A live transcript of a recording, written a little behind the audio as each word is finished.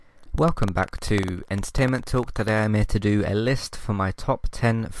Welcome back to Entertainment Talk. Today I'm here to do a list for my top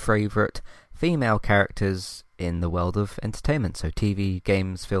 10 favourite female characters in the world of entertainment. So TV,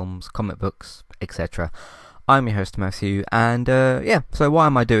 games, films, comic books, etc. I'm your host Matthew, and so why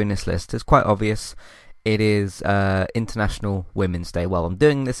am I doing this list? It's quite obvious. It is International Women's Day. Well, I'm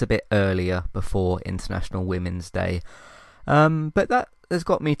doing this a bit earlier before International Women's Day. But that has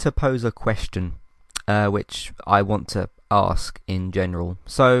got me to pose a question, which I want to ask in general.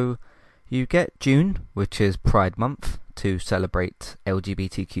 So you get June, which is Pride Month, to celebrate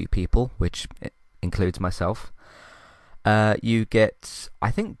LGBTQ people, which includes myself. You get, I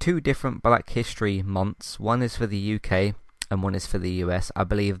think, 2 different Black History months. One is for the UK and one is for the US. I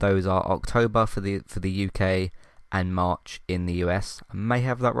believe those are October for the UK and March in the US. I may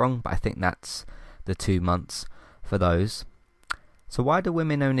have that wrong, but I think that's the 2 months for those. So why do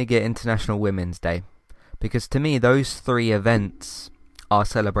women only get International Women's Day? Because to me, those 3 events are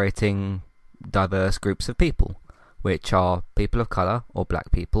celebrating diverse groups of people, which are people of colour or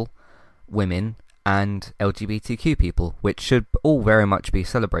black people, women, and LGBTQ people, which should all very much be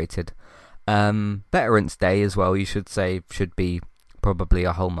celebrated. Veterans Day as well, you should say, should be probably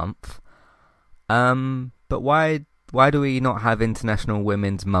a whole month. But why do we not have International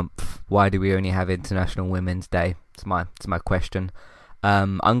Women's Month? Why do we only have International Women's Day? It's my question.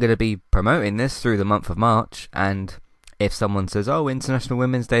 I'm going to be promoting this through the month of March, and if someone says, "Oh, International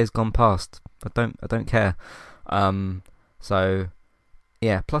Women's Day has gone past," I don't care. So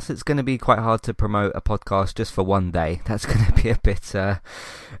yeah. Plus, it's going to be quite hard to promote a podcast just for one day. That's going to be a bit.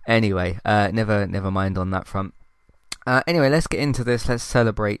 Anyway, never mind on that front. Anyway, let's get into this. Let's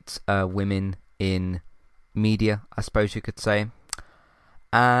celebrate women in media, I suppose you could say.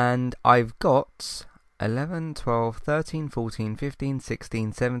 And I've got 11, 12, 13, 14, 15,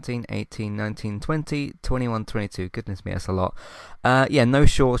 16, 17, 18, 19, 20, 21, 22. Goodness me, that's a lot. No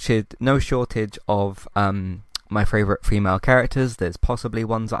shortage of my favourite female characters. There's possibly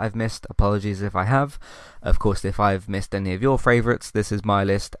ones that I've missed. Apologies if I have. Of course, if I've missed any of your favourites, this is my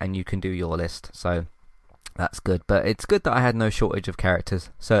list and you can do your list. So that's good. But it's good that I had no shortage of characters,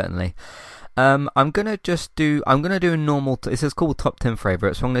 certainly. I'm gonna do a normal. This is called top 10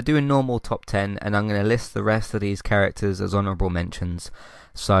 favourites. So I'm gonna do a normal top 10, and I'm gonna list the rest of these characters as honourable mentions.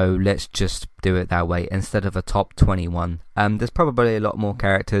 So let's just do it that way instead of a top 21. There's probably a lot more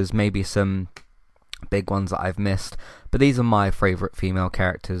characters, maybe some big ones that I've missed, but these are my favourite female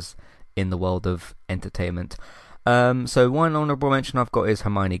characters in the world of entertainment. So one honourable mention I've got is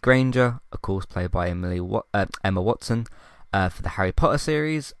Hermione Granger, of course, played by Emma Watson. For the Harry Potter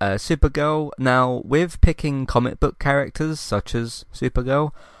series, Supergirl. Now, with picking comic book characters such as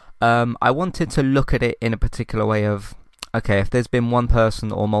Supergirl, I wanted to look at it in a particular way of, okay, if there's been one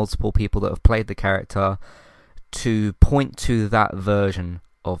person or multiple people that have played the character, to point to that version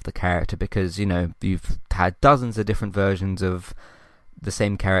of the character, because, you know, you've had dozens of different versions of the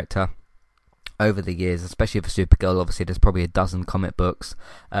same character over the years, especially for Supergirl. Obviously, there's probably a dozen comic books.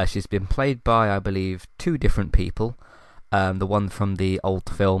 She's been played by, I believe, 2 different people. The one from the old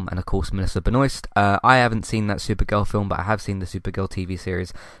film, and of course Melissa Benoist. I haven't seen that Supergirl film, but I have seen the Supergirl TV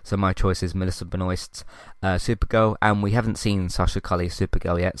series, so my choice is Melissa Benoist's Supergirl, and we haven't seen Sasha Cully's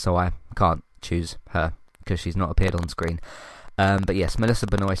Supergirl yet, so I can't choose her because she's not appeared on screen. But yes, Melissa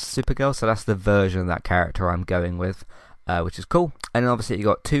Benoist's Supergirl, so that's the version of that character I'm going with, which is cool. And then obviously you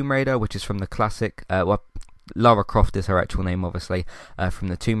got Tomb Raider, which is from the classic, Lara Croft is her actual name, obviously, from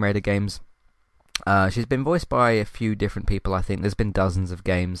the Tomb Raider games. She's been voiced by a few different people. I think there's been dozens of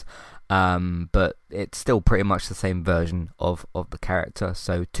games, but it's still pretty much the same version of the character.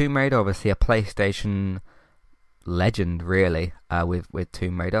 So Tomb Raider, obviously a PlayStation legend, really, with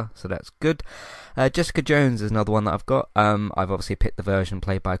Tomb Raider, so that's good. Jessica Jones is another one that I've got. I've obviously picked the version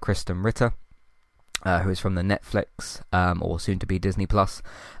played by Kristen Ritter, who is from the Netflix, or soon to be Disney Plus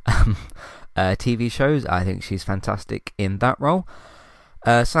TV shows. I think she's fantastic in that role.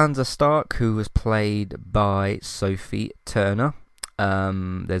 Sansa Stark, who was played by Sophie Turner.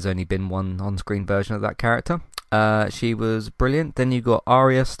 There's only been one on-screen version of that character. She was brilliant. Then you got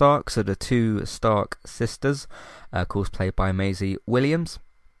Arya Stark, so the 2 Stark sisters, of course played by Maisie Williams.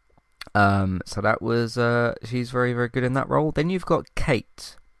 So that was she's very, very good in that role. Then you've got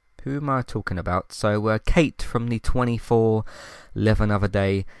Kate. Who am I talking about? So Kate from the 24 Live Another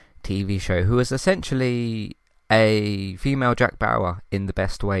Day TV show, who is essentially a female Jack Bauer in the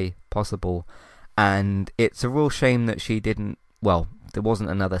best way possible, and it's a real shame that she didn't, well, there wasn't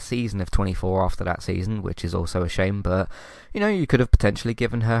another season of 24 after that season, which is also a shame, but, you know, you could have potentially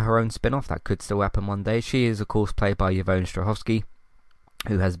given her own spin-off. That could still happen one day. She is, of course, played by Yvonne Strahovski,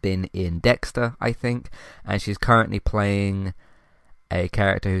 who has been in Dexter, I think, and she's currently playing a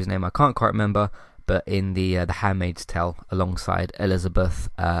character whose name I can't quite remember, but in the Handmaid's Tale alongside Elizabeth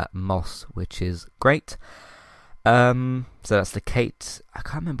Moss, which is great. So that's the Kate. I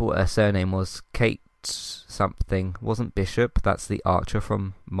can't remember what her surname was. Kate something. Wasn't Bishop. That's the Archer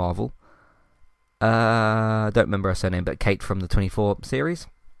from Marvel. I don't remember her surname, but Kate from the 24 series.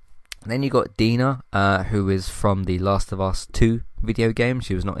 And then you got Dina, who is from the Last of Us 2 video game.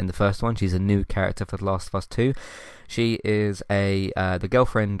 She was not in the first one. She's a new character for The Last of Us 2. She is the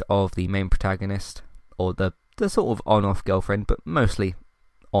girlfriend of the main protagonist, or the sort of on-off girlfriend, but mostly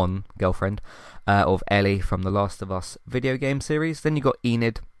on girlfriend, of Ellie from The Last of Us video game series. Then you got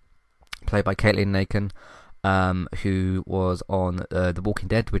Enid, played by Caitlin Nakin, who was on The Walking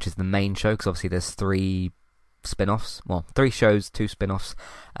Dead, which is the main show, because obviously there's 3 spin-offs. Well, 3 shows, 2 spin-offs,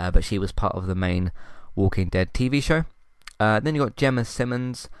 but she was part of the main Walking Dead TV show. Then you got Gemma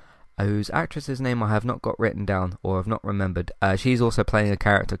Simmons, whose actress's name I have not got written down, or have not remembered. She's also playing a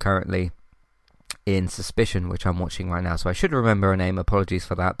character currently in Suspicion, which I'm watching right now, so I should remember her name. Apologies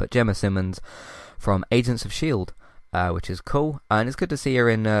for that. But Gemma Simmons from Agents of S.H.I.E.L.D., which is cool, and it's good to see her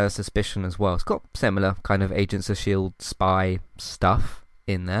in Suspicion as well. It's got similar kind of Agents of S.H.I.E.L.D. spy stuff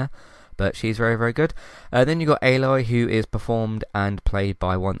in there, but she's very, very good. Then you got Aloy, who is performed and played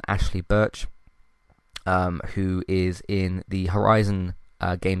by one Ashley Birch, who is in the Horizon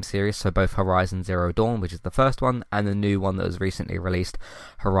game series, so both Horizon Zero Dawn, which is the first one, and the new one that was recently released,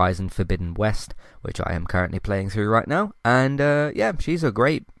 Horizon Forbidden West, which I am currently playing through right now. And yeah, she's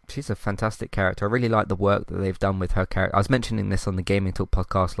a fantastic character. I really like the work that they've done with her character. I was mentioning this on the Gaming Talk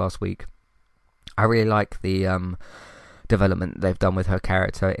podcast last week. I really like the development they've done with her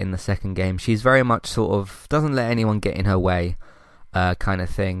character in the second game. She's very much sort of doesn't let anyone get in her way, kind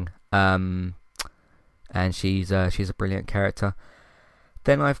of thing. And she's a brilliant character.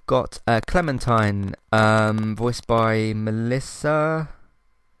 Then I've got Clementine, voiced by Melissa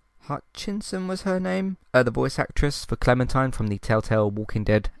Hutchinson was her name, the voice actress for Clementine from the Telltale Walking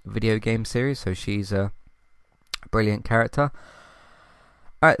Dead video game series, so she's a brilliant character.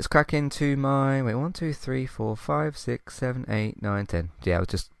 Alright, let's crack into my... 1, 2, 3, 4, 5, 6, 7, 8, 9, 10. Yeah, I was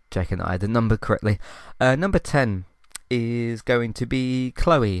just checking that I had the number correctly. Number 10 is going to be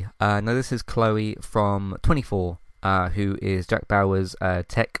Chloe. Now this is Chloe from 24, who is Jack Bauer's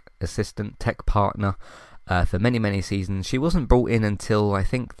tech assistant, tech partner for many, many seasons. She wasn't brought in until I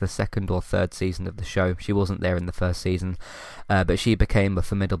think the 2nd or 3rd season of the show. She wasn't there in the 1st season, but she became a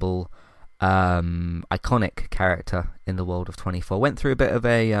formidable, iconic character in the world of 24. Went through a bit of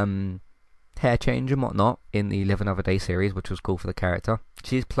a hair change and whatnot in the Live Another Day series, which was cool for the character.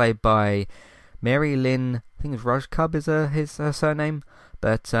 She's played by Mary Lynn, I think it's Rajkub is her surname,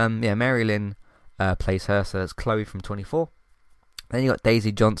 but yeah, Mary Lynn plays her, so that's Chloe from 24. Then you got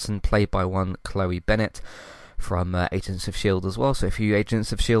Daisy Johnson, played by one Chloe Bennett from Agents of S.H.I.E.L.D. as well, so a few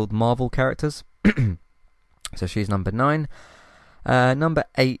Agents of S.H.I.E.L.D. Marvel characters. So she's number 9. Number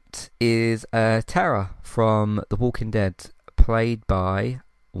 8 is Tara from The Walking Dead, played by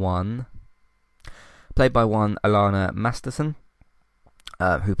one Alana Masterson,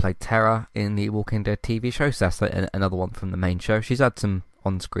 who played Tara in the Walking Dead TV show, so that's another one from the main show. She's had some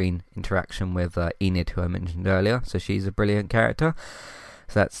on-screen interaction with Enid, who I mentioned earlier, so she's a brilliant character.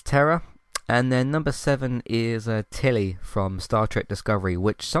 So that's Tara. And then number 7 is Tilly from Star Trek Discovery,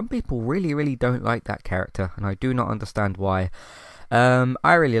 which some people really, really don't like that character, and I do not understand why.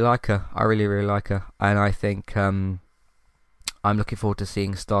 I really like her. I really, really like her, and I think I'm looking forward to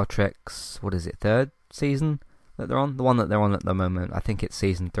seeing Star Trek's, 3rd season that they're on? The one that they're on at the moment. I think it's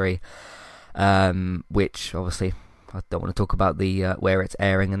season 3, which obviously I don't want to talk about the where it's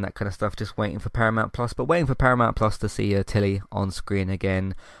airing and that kind of stuff, just waiting for Paramount Plus. But waiting for Paramount Plus to see Tilly on screen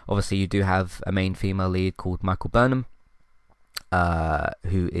again. Obviously, you do have a main female lead called Michael Burnham,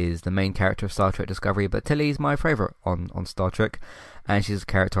 who is the main character of Star Trek Discovery. But Tilly's my favourite on Star Trek, and she's a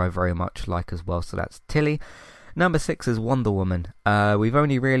character I very much like as well. So that's Tilly. Number 6 is Wonder Woman. We've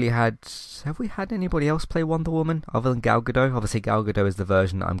only really had... Have we had anybody else play Wonder Woman other than Gal Gadot? Obviously, Gal Gadot is the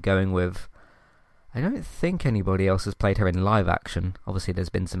version that I'm going with. I don't think anybody else has played her in live action. Obviously, there's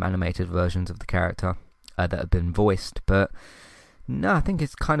been some animated versions of the character that have been voiced, but no, I think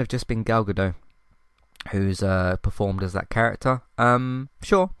it's kind of just been Gal Gadot who's performed as that character.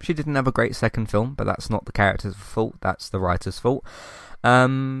 Sure, she didn't have a great second film, but that's not the character's fault, that's the writer's fault.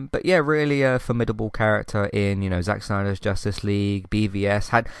 But yeah, really a formidable character in, Zack Snyder's Justice League, BVS.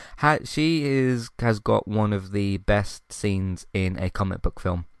 Has got one of the best scenes in a comic book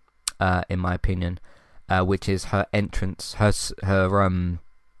film, in my opinion, which is her entrance, her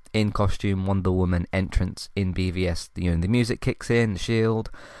in costume Wonder Woman entrance in BVS. The music kicks in, the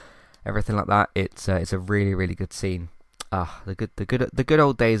shield, everything like that. It's a really, really good scene. The good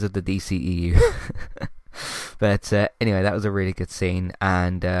old days of the DCEU. But anyway, that was a really good scene,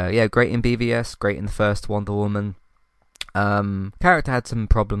 and great in BVS, great in the first Wonder Woman. Character had some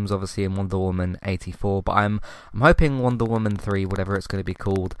problems obviously in Wonder Woman 84, but I'm hoping Wonder Woman 3, whatever it's going to be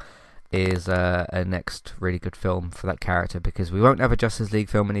called, is a next really good film for that character, because we won't have a Justice League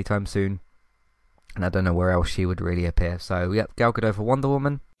film anytime soon, and I don't know where else she would really appear. So yep, Gal Gadot for Wonder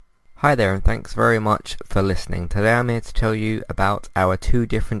Woman. Hi there, and thanks very much for listening. Today I'm here to tell you about our 2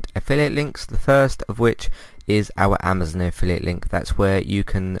 different affiliate links, the first of which is our Amazon affiliate link. That's where you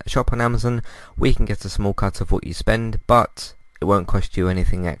can shop on Amazon. We can get a small cut of what you spend, but it won't cost you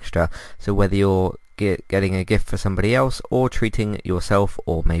anything extra. So whether you're getting a gift for somebody else or treating yourself,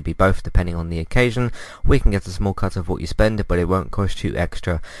 or maybe both depending on the occasion, we can get a small cut of what you spend, but it won't cost you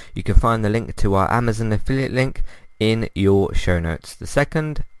extra. You can find the link to our Amazon affiliate link in your show notes. The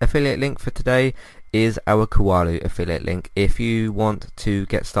second affiliate link for today is our Kualu affiliate link. If you want to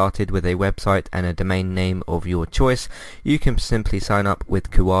get started with a website and a domain name of your choice, you can simply sign up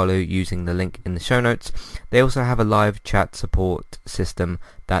with Kualu using the link in the show notes. They also have a live chat support system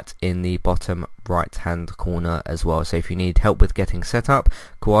that's in the bottom right hand corner as well. So if you need help with getting set up,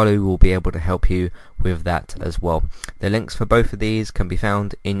 Kualu will be able to help you with that as well. The links for both of these can be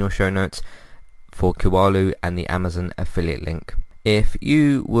found in your show notes for Kualu and the Amazon affiliate link. If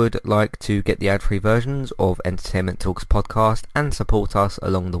you would like to get the ad-free versions of Entertainment Talks podcast and support us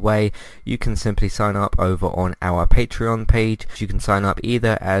along the way, you can simply sign up over on our Patreon page. You can sign up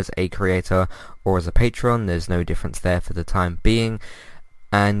either as a creator or as a patron. There's no difference there for the time being,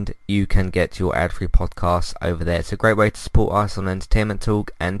 and you can get your ad-free podcasts over there. It's a great way to support us on Entertainment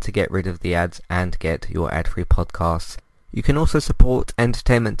Talk and to get rid of the ads and get your ad-free podcasts. You can also support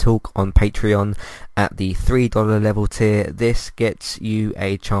Entertainment Talk on Patreon at the $3 level tier. This gets you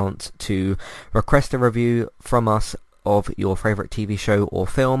a chance to request a review from us of your favourite TV show or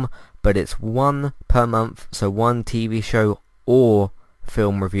film, but it's one per month, so one TV show or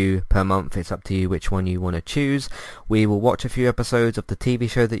film review per month. It's up to you which one you want to choose. We will watch a few episodes of the TV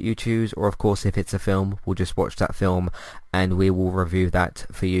show that you choose, or of course if it's a film, we'll just watch that film and we will review that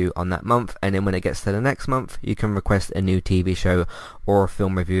for you on that month. And then when it gets to the next month, you can request a new TV show or a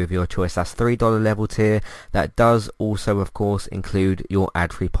film review of your choice. That's $3 level tier. That does also of course include your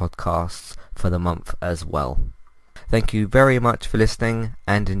ad-free podcasts for the month as well. Thank you very much for listening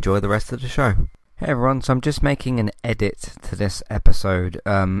and enjoy the rest of the show. Hey everyone, so I'm just making an edit to this episode.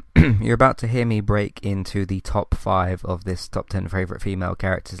 You're about to hear me break into the top 5 of this top 10 favourite female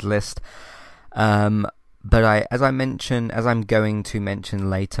characters list. But as I'm going to mention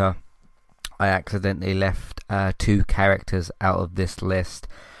later, I accidentally left 2 characters out of this list.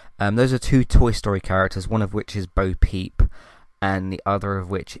 Those are 2 Toy Story characters, one of which is Bo Peep, and the other of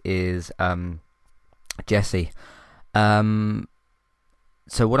which is Jessie.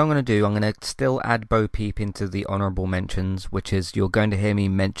 So what I'm going to do, I'm going to still add Bo Peep into the honourable mentions, which is, you're going to hear me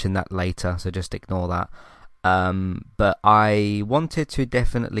mention that later, so just ignore that. But I wanted to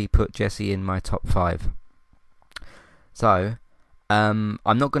definitely put Jessie in my top 5. So, I'm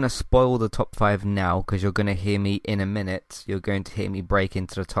not going to spoil the top 5 now, because you're going to hear me in a minute. You're going to hear me break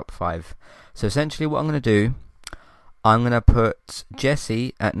into the top 5. So essentially what I'm going to do, I'm going to put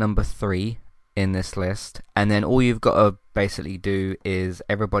Jessie at number 3 in this list, and then all you've got to basically do is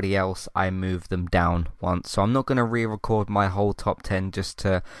everybody else, I move them down once. So I'm not going to re-record my whole top 10 just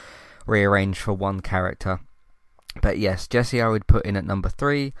to rearrange for one character. But yes, Jessie I would put in at number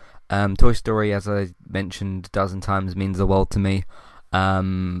 3. Toy Story, as I mentioned a dozen times, means the world to me.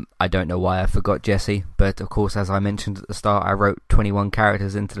 I don't know why I forgot Jessie, but of course, as I mentioned at the start, I wrote 21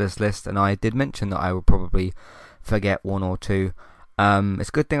 characters into this list, and I did mention that I would probably forget 1 or 2. It's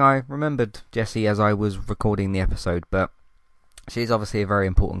a good thing I remembered Jessie as I was recording the episode, but she's obviously a very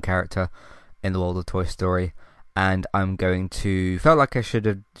important character in the world of Toy Story, and I'm going to, felt like I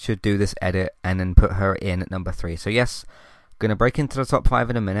should do this edit and then put her in at number 3. So yes, going to break into the top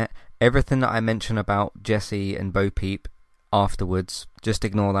 5 in a minute. Everything that I mention about Jessie and Bo Peep afterwards, just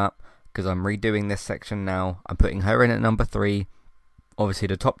ignore that, because I'm redoing this section now. I'm putting her in at number 3. Obviously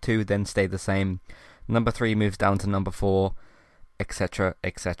the top 2 then stay the same. Number 3 moves down to number 4, etc,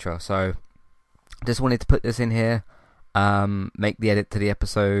 etc. So just wanted to put this in here, make the edit to the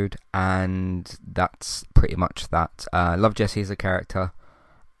episode, and that's pretty much that. Love Jessie as a character,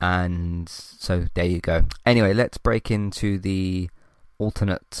 and so there you go. Anyway, let's break into the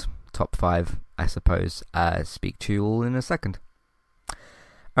alternate top 5, I suppose. Speak to you all in a second.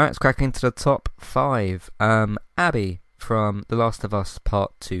 Alright, let's crack into the top 5. Abby from The Last of Us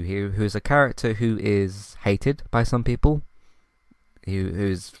Part 2 here, who is a character who is hated by some people, who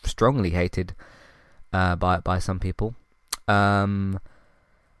is strongly hated by some people. I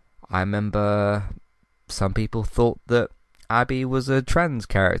remember some people thought that Abby was a trans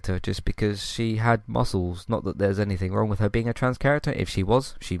character just because she had muscles. Not that there's anything wrong with her being a trans character. If she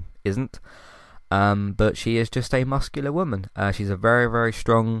was, she isn't. But she is just a muscular woman. She's a very, very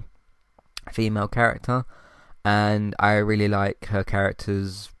strong female character, and I really like her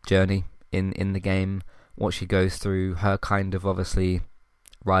character's journey in the game, what she goes through, her kind of obviously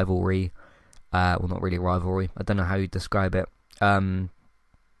rivalry. Well, not really rivalry. I don't know how you describe it.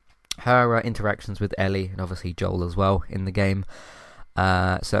 Her interactions with Ellie and obviously Joel as well in the game.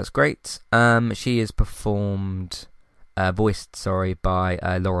 So that's great. She is voiced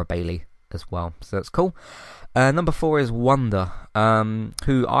by Laura Bailey as well. So that's cool. Number 4 is Wanda,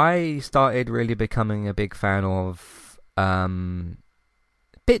 who I started really becoming a big fan of a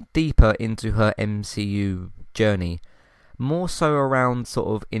bit deeper into her MCU journey. More so around sort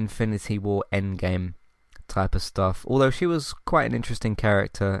of Infinity War Endgame type of stuff. Although she was quite an interesting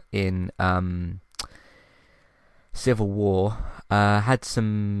character in Civil War. Had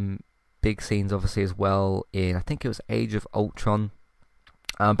some big scenes obviously as well in, I think it was Age of Ultron.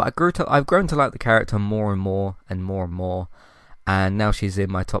 But I've grown to like the character more and more and more and more. And now she's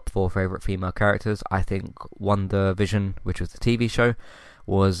in my top 4 favourite female characters. I think WandaVision, which was the TV show,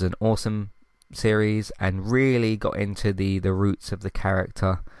 was an awesome series and really got into the roots of the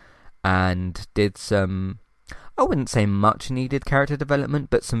character and did some, I wouldn't say much needed character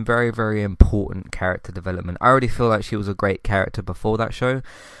development, but some very, very important character development. I already feel like she was a great character before that show,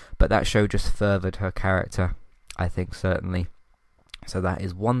 but that show just furthered her character, I think, certainly. So that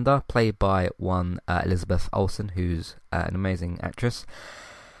is Wanda, played by Elizabeth Olsen, who's an amazing actress.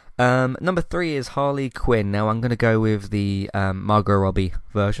 Number 3 is Harley Quinn. Now I'm going to go with the Margot Robbie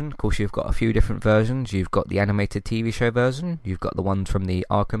version. Of course, you've got a few different versions. You've got the animated TV show version. You've got the one from the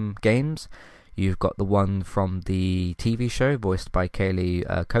Arkham games. You've got the one from the TV show, voiced by Kaylee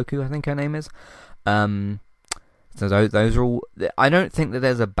Cuoco, I think her name is. So those are all. I don't think that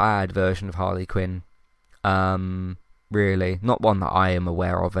there's a bad version of Harley Quinn. Really, not one that I am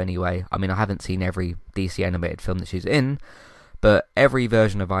aware of anyway. I mean, I haven't seen every DC animated film that she's in, but every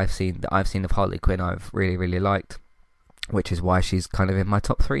version I've seen of Harley Quinn I've really, really liked, which is why she's kind of in my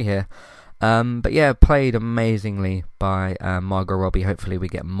top 3 here. But yeah, played amazingly by Margot Robbie. Hopefully we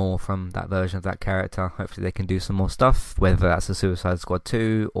get more from that version of that character. Hopefully they can do some more stuff, whether that's a Suicide Squad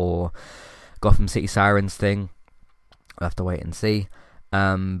 2 or Gotham City Sirens thing. We'll have to wait and see.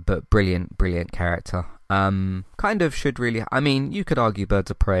 But brilliant character. Kind of should really, I mean, you could argue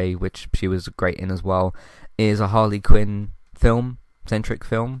Birds of Prey, which she was great in as well, is a Harley Quinn centric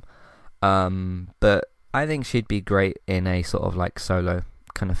film. But I think she'd be great in a sort of like solo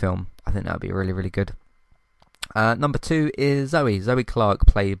kind of film. I think that would be really, really good. Number 2 is Zoe Clark,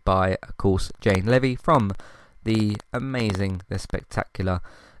 played by, of course, Jane Levy from the amazing, the spectacular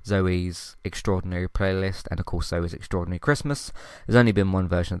Zoe's Extraordinary Playlist, and of course Zoe's Extraordinary Christmas. There's only been one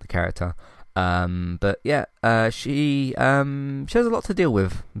version of the character. But yeah, she has a lot to deal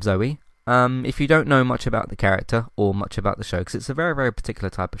with, Zoe. If you don't know much about the character or much about the show, because it's a very, very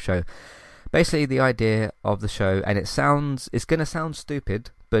particular type of show. Basically, the idea of the show, and it's going to sound stupid,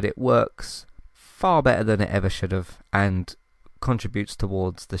 but it works far better than it ever should have, and contributes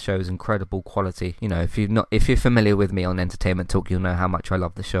towards the show's incredible quality. You know, if you're familiar with me on Entertainment Talk, you'll know how much I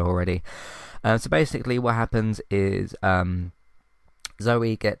love the show already. So basically, what happens is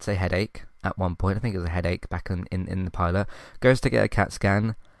Zoe gets a headache at one point. I think it was a headache back in the pilot. Goes to get a CAT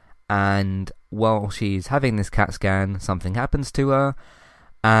scan, and while she's having this CAT scan, something happens to her,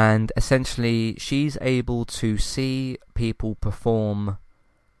 and essentially she's able to see people perform,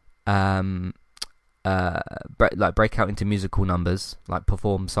 break out into musical numbers, like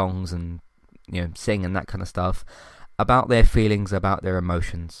perform songs and, you know, sing and that kind of stuff, about their feelings, about their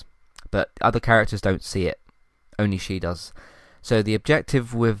emotions. But other characters don't see it. Only she does. So the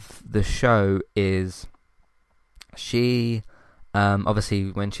objective with the show is she,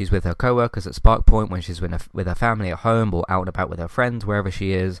 obviously when she's with her co-workers at Spark Point, when she's with her family at home or out and about with her friends, wherever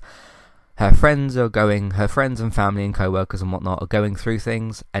she is, her friends and family and co-workers and whatnot are going through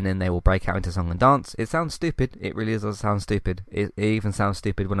things, and then they will break out into song and dance. It sounds stupid. It really does sound stupid. It even sounds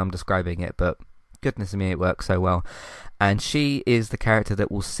stupid when I'm describing it, but goodness me, it works so well. And she is the character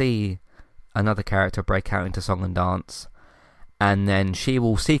that will see another character break out into song and dance, and then she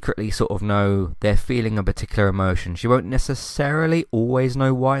will secretly sort of know they're feeling a particular emotion. She won't necessarily always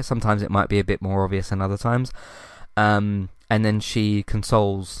know why. Sometimes it might be a bit more obvious than other times. And then she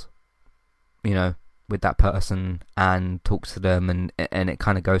consoles, you know, with that person and talks to them, and it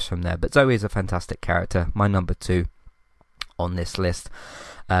kind of goes from there. But Zoe is a fantastic character. My number 2 on this list.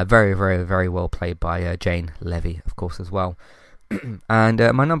 Very, very, very well played by Jane Levy, of course, as well. And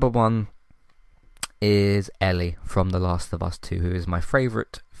my number one is Ellie from The Last of Us 2, who is my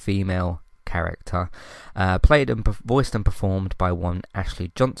favourite female character. Played and voiced and performed by one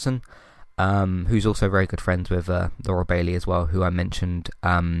Ashley Johnson, who's also very good friends with Laura Bailey as well, who I mentioned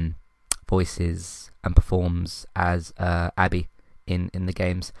voices and performs as Abby in the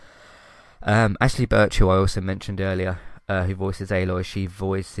games. Ashley Birch, who I also mentioned earlier, who voices Aloy, she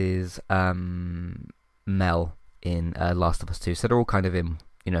voices Mel in Last of Us 2, so they're all kind of in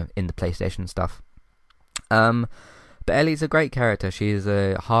the PlayStation stuff. But Ellie's a great character. She is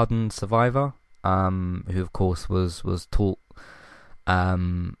a hardened survivor, who of course was taught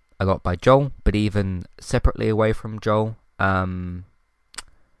a lot by Joel, but even separately away from Joel, both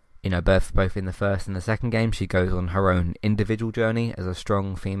in the first and the second game, she goes on her own individual journey as a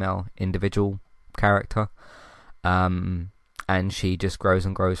strong female individual character, and she just grows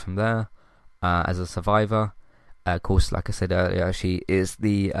and grows from there as a survivor. Of course, like I said earlier, she is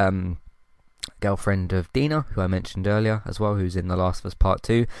the girlfriend of Dina, who I mentioned earlier as well, who's in The Last of Us Part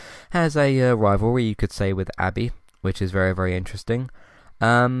 2, has a rivalry, you could say, with Abby, which is very, very interesting.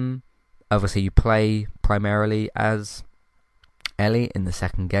 Obviously, you play primarily as Ellie in the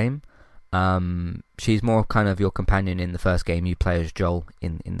second game. She's more kind of your companion in the first game. You play as Joel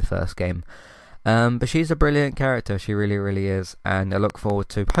in the first game. But she's a brilliant character. She really, really is. And I look forward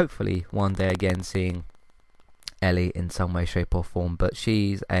to hopefully one day again seeing Ellie in some way, shape or form. But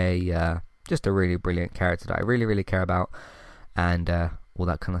she's just a really brilliant character that I really, really care about. And all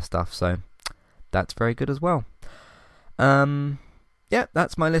that kind of stuff. So that's very good as well. Yeah,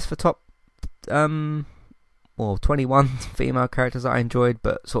 that's my list for top 21 female characters that I enjoyed,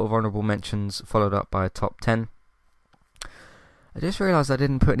 but sort of honourable mentions followed up by a top 10. I just realised I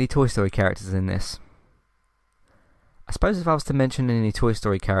didn't put any Toy Story characters in this. I suppose if I was to mention any Toy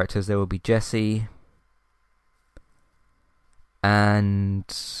Story characters, there would be Jessie and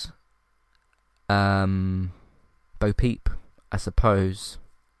Bo Peep, I suppose.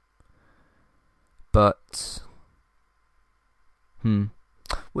 But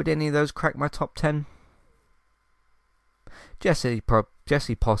would any of those crack my top 10? Jessie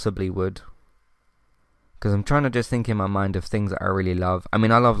possibly would, because I'm trying to just think in my mind of things that I really love. I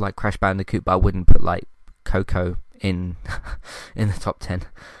mean, I love like Crash Bandicoot, but I wouldn't put like Coco in in the top 10.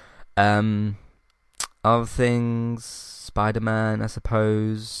 Other things, Spider-Man, I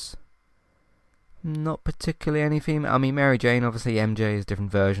suppose. Not particularly any female. I mean, Mary Jane, obviously. MJ is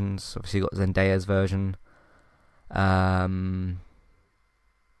different versions. Obviously, you got Zendaya's version.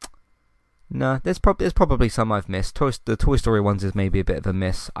 No, there's probably some I've missed. The Toy Story ones is maybe a bit of a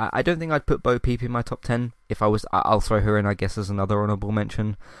miss. I don't think I'd put Bo Peep in my top 10. If I was, I'll throw her in, I guess, as another honourable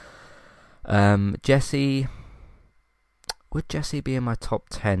mention. Jessie, would Jessie be in my top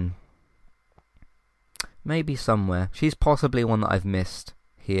 10? Maybe somewhere. She's possibly one that I've missed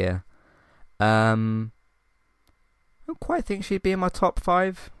here. I don't quite think she'd be in my top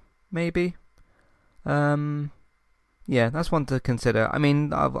 5. Maybe. Yeah, that's one to consider. I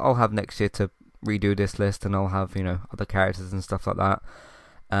mean, I'll have next year to redo this list, and I'll have, other characters and stuff like that.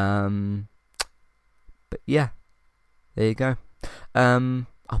 But yeah, there you go. I'll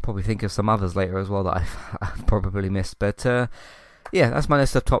probably think of some others later as well that I've probably missed. But yeah, that's my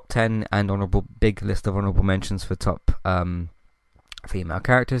list of top 10 and big list of honourable mentions for top female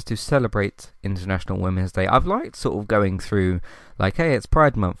characters to celebrate International Women's Day. I've liked sort of going through, like, hey, it's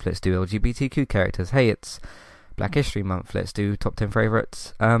Pride Month, let's do LGBTQ characters. Hey, it's Black History Month, let's do top 10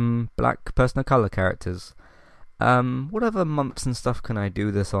 favourites black person of colour characters. What other months and stuff can I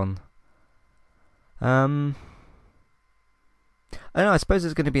do this on? I don't know, I suppose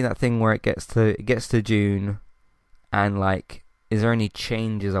it's going to be that thing where it gets to June, and like, is there any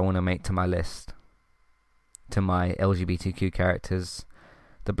changes I want to make to my list, to my LGBTQ characters?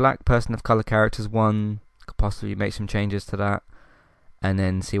 The black person of colour characters one, could possibly make some changes to that, and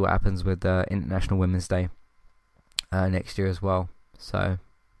then see what happens with International Women's Day next year as well. So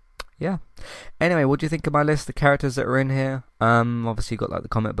yeah, anyway, what do you think of my list, the characters that are in here? Obviously you've got like the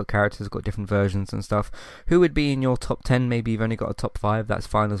comic book characters, got different versions and stuff. Who would be in your top 10? Maybe you've only got a top 5, that's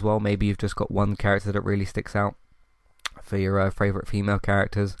fine as well. Maybe you've just got one character that really sticks out for your favourite female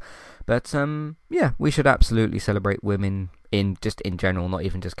characters. But yeah, we should absolutely celebrate women in general, not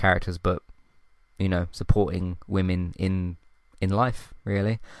even just characters, but supporting women in life,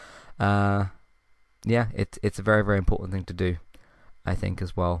 really. Yeah, it's a very, very important thing to do, I think,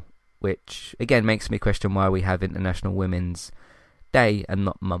 as well. Which, again, makes me question why we have International Women's Day and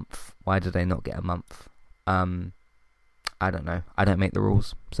not month. Why do they not get a month? I don't know. I don't make the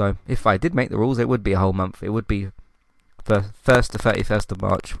rules. So, if I did make the rules, it would be a whole month. It would be 1st to 31st of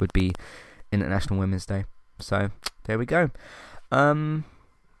March would be International Women's Day. So there we go.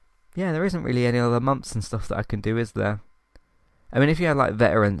 Yeah, there isn't really any other months and stuff that I can do, is there? I mean, if you had like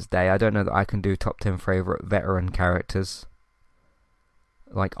Veterans Day, I don't know that I can do top 10 favourite veteran characters.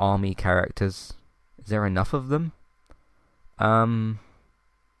 Like army characters. Is there enough of them? Not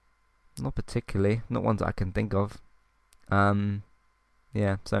particularly. Not ones that I can think of.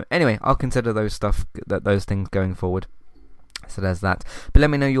 Yeah, so anyway, I'll consider those things going forward. So there's that. But let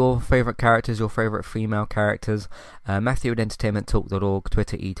me know your favourite characters, your favourite female characters. Matthew at entertainmenttalk.org,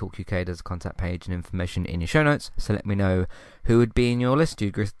 Twitter, eTalkUK, there's a contact page and information in your show notes. So let me know who would be in your list. Do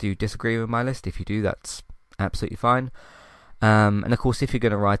you disagree with my list? If you do, that's absolutely fine. And of course, if you're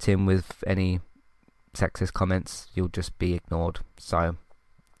going to write in with any sexist comments, you'll just be ignored. So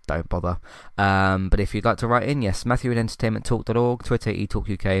don't bother. But if you'd like to write in, yes, Matthew at entertainmenttalk.org, Twitter,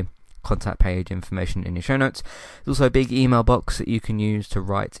 eTalkUK, contact page, information in your show notes. There's also a big email box that you can use to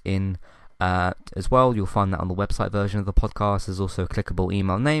write in as well. You'll find that on the website version of the podcast. There's also a clickable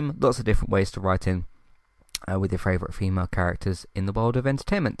email name. Lots of different ways to write in with your favourite female characters in the world of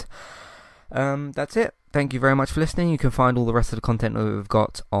entertainment. That's it. Thank you very much for listening. You can find all the rest of the content that we've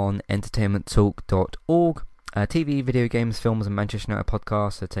got on entertainmenttalk.org. TV, video games, films, and Manchester United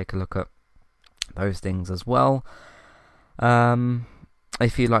podcasts, so take a look at those things as well.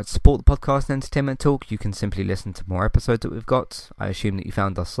 If you'd like to support the podcast and Entertainment Talk, you can simply listen to more episodes that we've got. I assume that you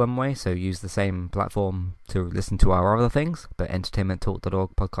found us some way, so use the same platform to listen to our other things, but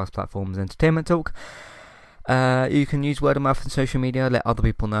entertainmenttalk.org, podcast platforms, Entertainment Talk. You can use word of mouth and social media, let other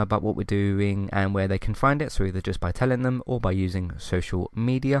people know about what we're doing and where they can find it, so either just by telling them or by using social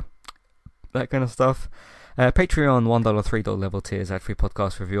media, that kind of stuff. Patreon, $1, $3 level tiers, ad-free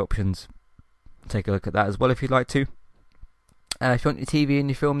podcast review options. Take a look at that as well if you'd like to. If you want your TV and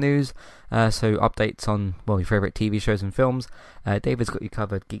your film news, so updates on your favourite TV shows and films, David's got you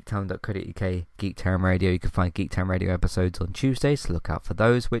covered. Geektown.co.uk, Geektown Radio. You can find Geektown Radio episodes on Tuesdays, so look out for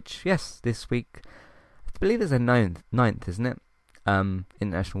those. Which, yes, this week, I believe there's a 9th, isn't it?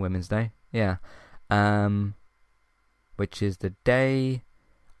 International Women's Day, yeah. Which is the day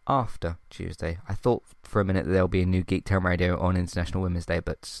after Tuesday. I thought for a minute that there'll be a new Geektown Radio on International Women's Day,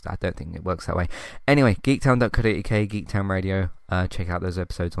 but I don't think it works that way. Anyway, geektown.co.uk, Geektown Radio. Check out those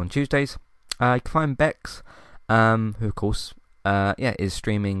episodes on Tuesdays. You can find Bex, who of course is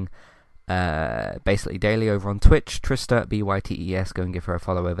streaming basically daily over on Twitch. Trista, BYTES, go and give her a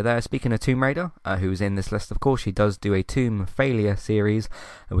follow over there. Speaking of Tomb Raider, who's in this list, of course, she does do a Tomb Failure series,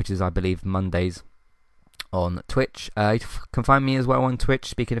 which is, I believe, Mondays on Twitch. You can find me as well on Twitch.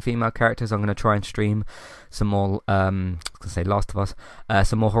 Speaking of female characters, I'm going to try and stream some more, Last of Us,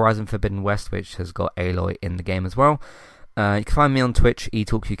 some more Horizon Forbidden West, which has got Aloy in the game as well. You can find me on Twitch,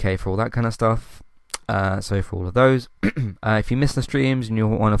 eTalkUK, for all that kind of stuff. So for all of those, if you miss the streams and you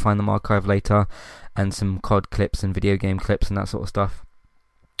want to find them archived later, and some COD clips and video game clips and that sort of stuff,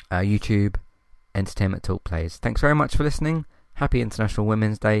 YouTube, Entertainment Talk plays. Thanks very much for listening. Happy International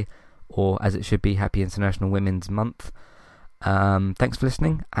Women's Day, or as it should be, Happy International Women's Month. Thanks for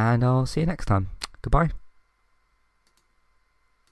listening, and I'll see you next time. Goodbye.